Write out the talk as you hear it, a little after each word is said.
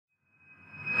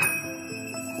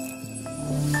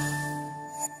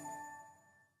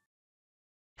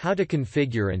How to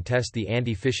configure and test the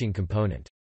anti-phishing component.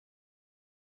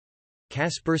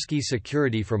 Kaspersky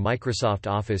Security for Microsoft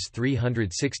Office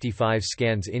 365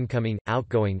 scans incoming,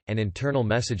 outgoing, and internal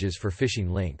messages for phishing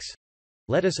links.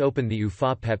 Let us open the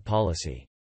UFA-PET policy.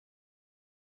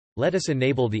 Let us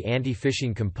enable the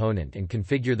anti-phishing component and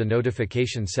configure the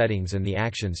notification settings and the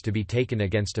actions to be taken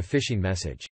against a phishing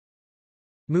message.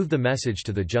 Move the message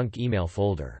to the junk email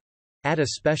folder. Add a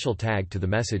special tag to the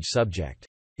message subject.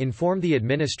 Inform the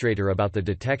administrator about the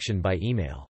detection by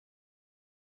email.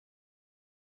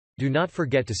 Do not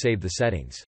forget to save the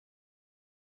settings.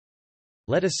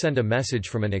 Let us send a message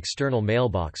from an external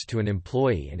mailbox to an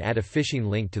employee and add a phishing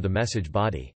link to the message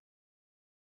body.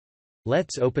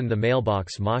 Let's open the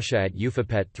mailbox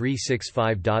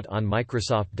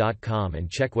masha@ufapet365.onmicrosoft.com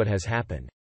and check what has happened.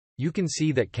 You can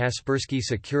see that Kaspersky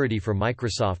Security for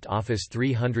Microsoft Office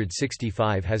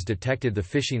 365 has detected the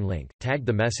phishing link, tagged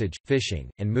the message, phishing,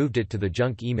 and moved it to the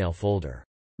junk email folder.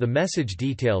 The message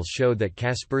details show that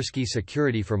Kaspersky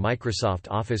Security for Microsoft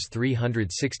Office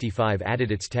 365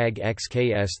 added its tag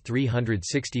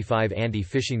XKS365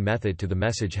 anti-phishing method to the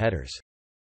message headers.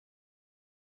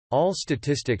 All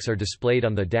statistics are displayed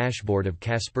on the dashboard of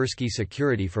Kaspersky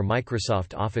Security for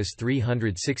Microsoft Office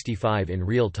 365 in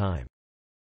real time.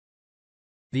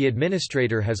 The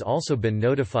administrator has also been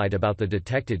notified about the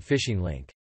detected phishing link.